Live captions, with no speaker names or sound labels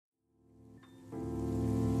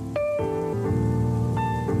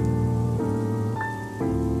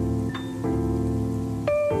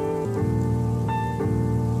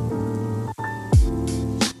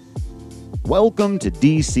Welcome to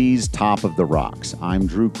DC's Top of the Rocks. I'm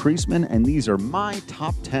Drew Kreisman, and these are my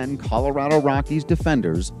top 10 Colorado Rockies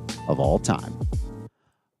defenders of all time.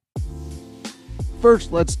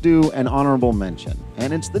 First, let's do an honorable mention,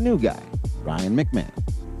 and it's the new guy, Ryan McMahon.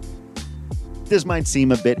 This might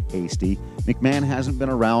seem a bit hasty. McMahon hasn't been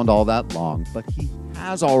around all that long, but he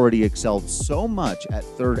has already excelled so much at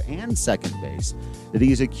third and second base that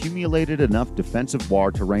he's accumulated enough defensive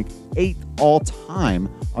WAR to rank 8th all-time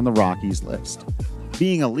on the Rockies list.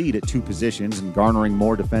 Being a lead at two positions and garnering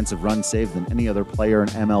more defensive runs saved than any other player in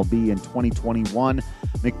MLB in 2021,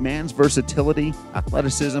 McMahon's versatility,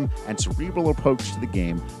 athleticism, and cerebral approach to the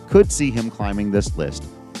game could see him climbing this list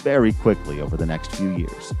very quickly over the next few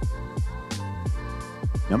years.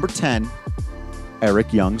 Number 10,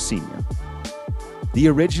 Eric Young Sr. The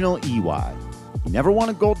original EY. He never won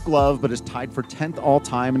a Gold Glove, but is tied for 10th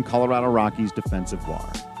all-time in Colorado Rockies defensive WAR.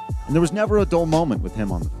 And there was never a dull moment with him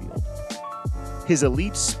on the field. His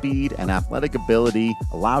elite speed and athletic ability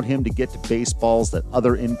allowed him to get to baseballs that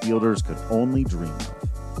other infielders could only dream of.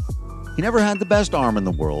 He never had the best arm in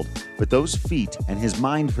the world, but those feet and his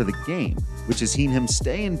mind for the game, which has seen him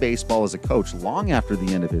stay in baseball as a coach long after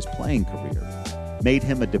the end of his playing career, made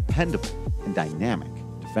him a dependable and dynamic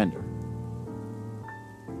defender.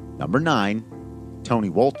 Number 9, Tony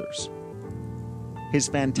Wolters. His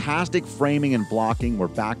fantastic framing and blocking were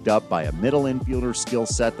backed up by a middle infielder skill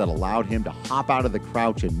set that allowed him to hop out of the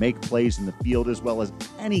crouch and make plays in the field as well as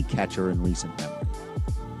any catcher in recent memory.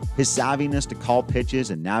 His savviness to call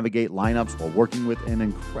pitches and navigate lineups while working with an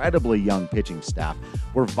incredibly young pitching staff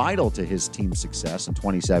were vital to his team's success in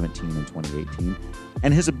 2017 and 2018,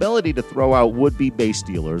 and his ability to throw out would-be base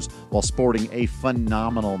stealers while sporting a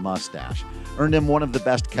phenomenal mustache earned him one of the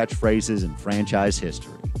best catchphrases in franchise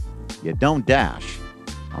history. You don't dash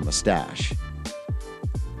on the stash.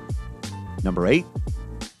 Number 8,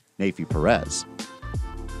 Neifi Perez.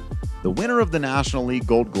 The winner of the National League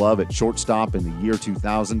Gold Glove at shortstop in the year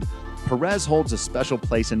 2000, Perez holds a special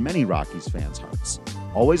place in many Rockies fans' hearts.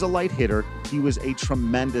 Always a light hitter, he was a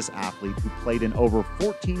tremendous athlete who played in over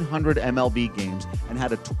 1,400 MLB games and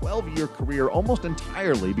had a 12-year career almost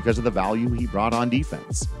entirely because of the value he brought on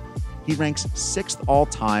defense. He ranks 6th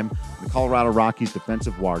all-time in the Colorado Rockies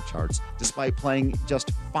defensive WAR charts, despite playing just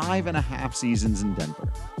 5.5 seasons in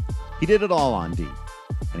Denver. He did it all on D,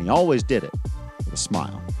 and he always did it with a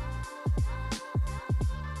smile.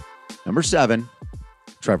 Number 7,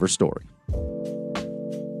 Trevor Story.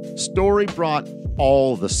 Story brought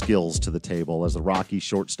all the skills to the table as the Rockies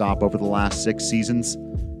shortstop over the last 6 seasons.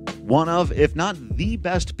 One of, if not the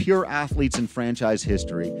best pure athletes in franchise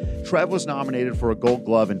history, Trev was nominated for a Gold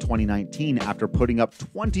Glove in 2019 after putting up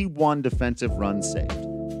 21 defensive runs saved.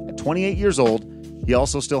 At 28 years old, he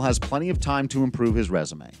also still has plenty of time to improve his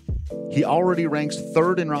resume. He already ranks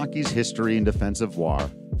 3rd in Rockies history in defensive WAR,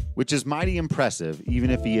 which is mighty impressive even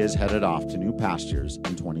if he is headed off to new pastures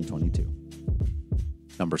in 2022.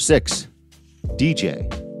 Number 6, DJ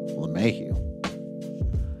LeMahieu.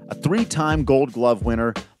 A 3-time Gold Glove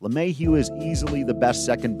winner, LeMahieu is easily the best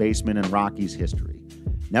second baseman in Rockies history.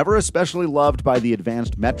 Never especially loved by the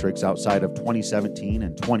advanced metrics outside of 2017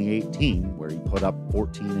 and 2018, where he put up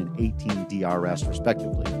 14 and 18 DRS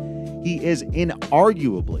respectively, he is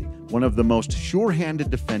inarguably one of the most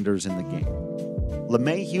sure-handed defenders in the game.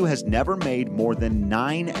 LeMahieu has never made more than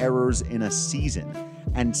 9 errors in a season,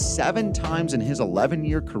 and 7 times in his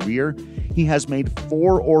 11-year career, he has made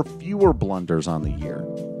 4 or fewer blunders on the year.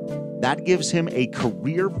 That gives him a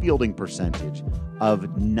career fielding percentage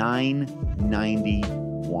of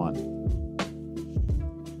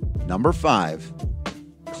 991. Number 5,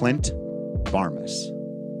 Clint Barmes.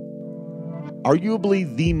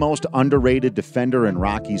 Arguably the most underrated defender in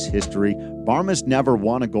Rockies history, Barmes never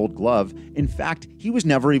won a Gold Glove. In fact, he was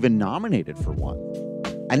never even nominated for one.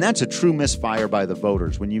 And that's a true misfire by the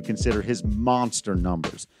voters when you consider his monster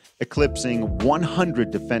numbers, eclipsing 100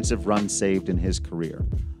 defensive runs saved in his career.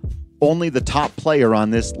 Only the top player on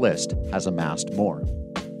this list has amassed more.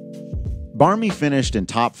 Barmy finished in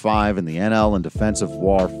top 5 in the NL in defensive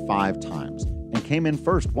WAR 5 times and came in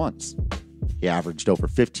first once. He averaged over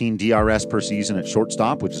 15 DRS per season at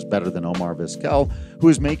shortstop, which is better than Omar Vizquel, who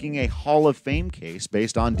is making a Hall of Fame case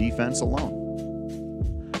based on defense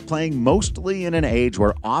alone. Playing mostly in an age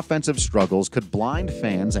where offensive struggles could blind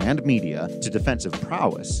fans and media to defensive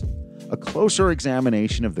prowess, a closer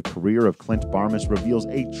examination of the career of Clint Barmes reveals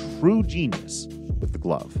a true genius with the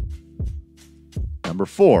glove. Number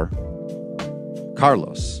 4,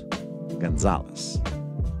 Carlos Gonzalez.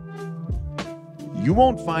 You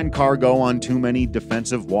won't find Cargo on too many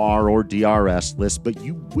defensive WAR or DRS lists, but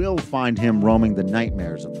you will find him roaming the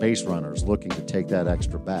nightmares of base runners looking to take that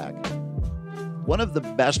extra bag. One of the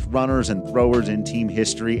best runners and throwers in team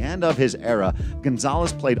history and of his era,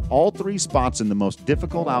 Gonzalez played all three spots in the most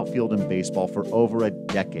difficult outfield in baseball for over a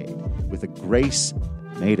decade, with a grace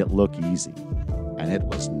that made it look easy. And it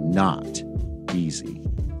was not easy.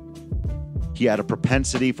 He had a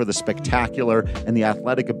propensity for the spectacular and the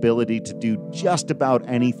athletic ability to do just about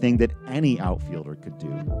anything that any outfielder could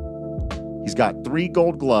do. He's got 3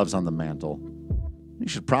 Gold Gloves on the mantle. He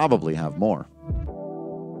should probably have more.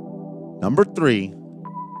 Number 3,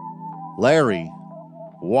 Larry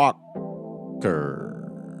Walker.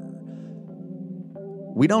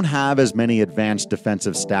 We don't have as many advanced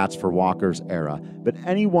defensive stats for Walker's era, but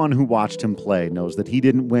anyone who watched him play knows that he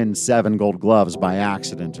didn't win 7 Gold Gloves by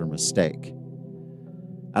accident or mistake.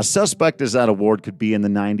 As suspect as that award could be in the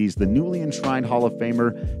 90s, the newly enshrined Hall of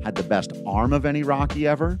Famer had the best arm of any Rocky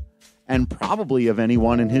ever, and probably of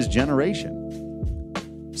anyone in his generation.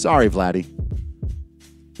 Sorry, Vladdy.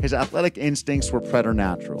 His athletic instincts were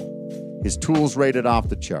preternatural. His tools rated off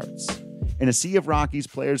the charts. In a sea of Rockies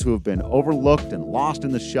players who have been overlooked and lost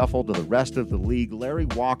in the shuffle to the rest of the league, Larry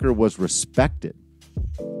Walker was respected.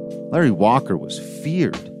 Larry Walker was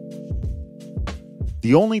feared.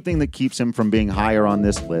 The only thing that keeps him from being higher on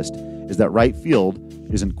this list is that right field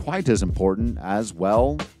isn't quite as important as,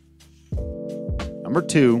 well, number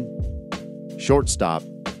 2, shortstop,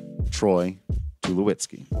 Troy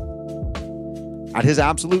Tulowitzki. At his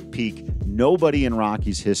absolute peak, nobody in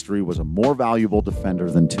Rockies history was a more valuable defender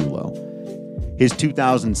than Tulo. His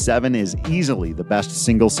 2007 is easily the best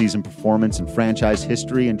single-season performance in franchise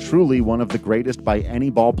history and truly one of the greatest by any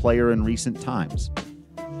ball player in recent times.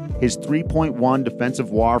 His 3.1 defensive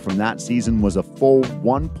WAR from that season was a full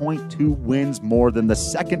 1.2 wins more than the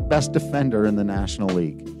second-best defender in the National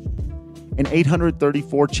League. In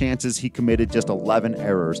 834 chances, he committed just 11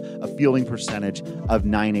 errors, a fielding percentage of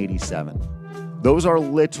 .987. Those are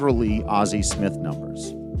literally Ozzie Smith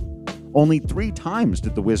numbers. Only 3 times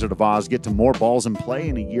did the Wizard of Oz get to more balls in play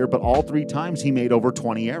in a year, but all 3 times he made over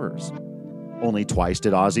 20 errors. Only twice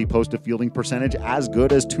did Ozzie post a fielding percentage as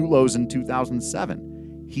good as Tulo's in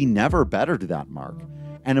 2007. He never bettered that mark,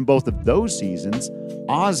 and in both of those seasons,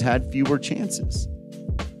 Oz had fewer chances.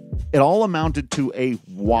 It all amounted to a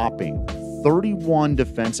whopping 31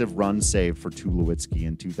 defensive runs saved for Tulowitzki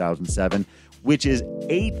in 2007, which is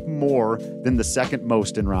 8 more than the second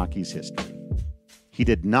most in Rockies history. He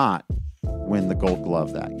did not win the Gold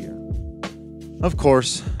Glove that year. Of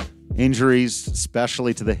course, injuries,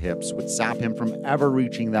 especially to the hips, would sap him from ever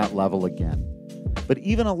reaching that level again. But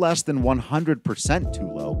even a less than 100%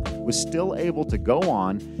 Tulo was still able to go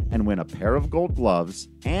on and win a pair of Gold Gloves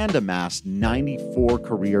and amass 94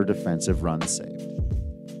 career defensive runs saved.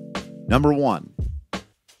 Number 1,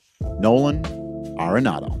 Nolan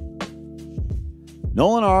Arenado.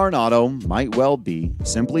 Nolan Arenado might well be,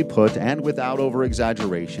 simply put and without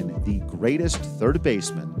over-exaggeration, the greatest third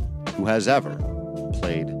baseman who has ever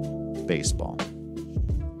played baseball.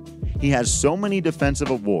 He has so many defensive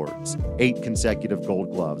awards, 8 consecutive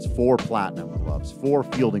Gold Gloves, 4 Platinum Gloves, 4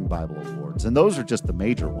 Fielding Bible Awards, and those are just the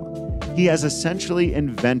major ones. He has essentially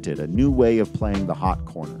invented a new way of playing the hot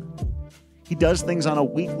corner. He does things on a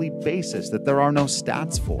weekly basis that there are no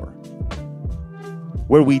stats for.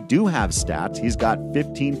 Where we do have stats, he's got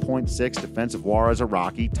 15.6 defensive WAR as a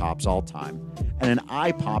Rocky, tops all time, and an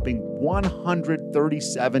eye-popping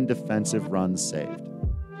 137 defensive runs saved.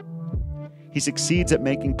 He succeeds at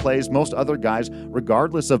making plays most other guys,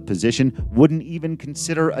 regardless of position, wouldn't even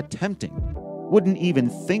consider attempting, wouldn't even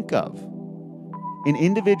think of. In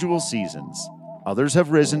individual seasons, others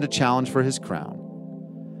have risen to challenge for his crown.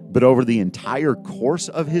 But over the entire course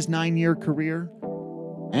of his 9-year career,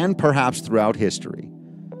 and perhaps throughout history,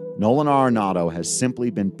 Nolan Arenado has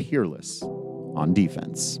simply been peerless on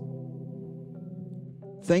defense.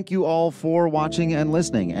 Thank you all for watching and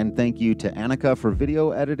listening, and thank you to Annika for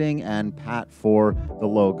video editing and Pat for the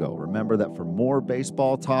logo. Remember that for more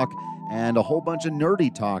baseball talk and a whole bunch of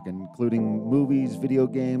nerdy talk, including movies, video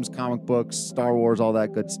games, comic books, Star Wars, all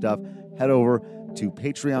that good stuff, head over to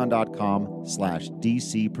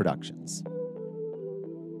patreon.com/DC Productions.